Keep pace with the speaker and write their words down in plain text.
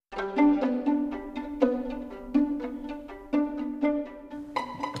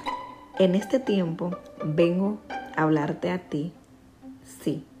En este tiempo vengo a hablarte a ti,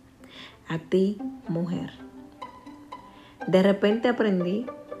 sí, a ti, mujer. De repente aprendí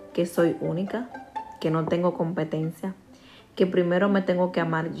que soy única, que no tengo competencia, que primero me tengo que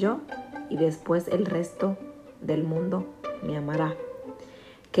amar yo y después el resto del mundo me amará.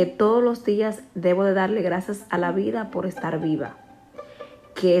 Que todos los días debo de darle gracias a la vida por estar viva,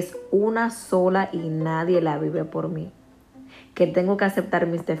 que es una sola y nadie la vive por mí. Que tengo que aceptar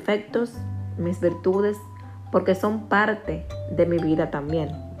mis defectos, mis virtudes, porque son parte de mi vida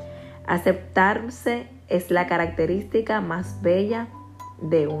también. Aceptarse es la característica más bella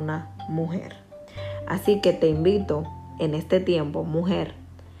de una mujer. Así que te invito en este tiempo, mujer,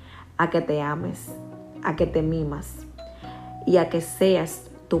 a que te ames, a que te mimas y a que seas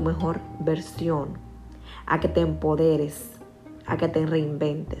tu mejor versión, a que te empoderes, a que te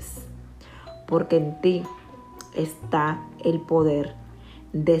reinventes, porque en ti está el poder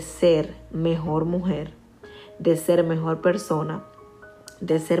de ser mejor mujer, de ser mejor persona,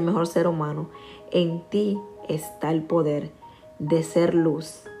 de ser mejor ser humano. En ti está el poder de ser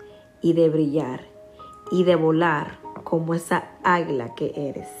luz y de brillar y de volar como esa águila que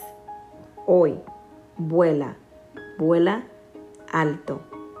eres. Hoy, vuela, vuela alto,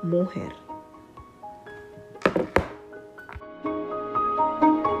 mujer.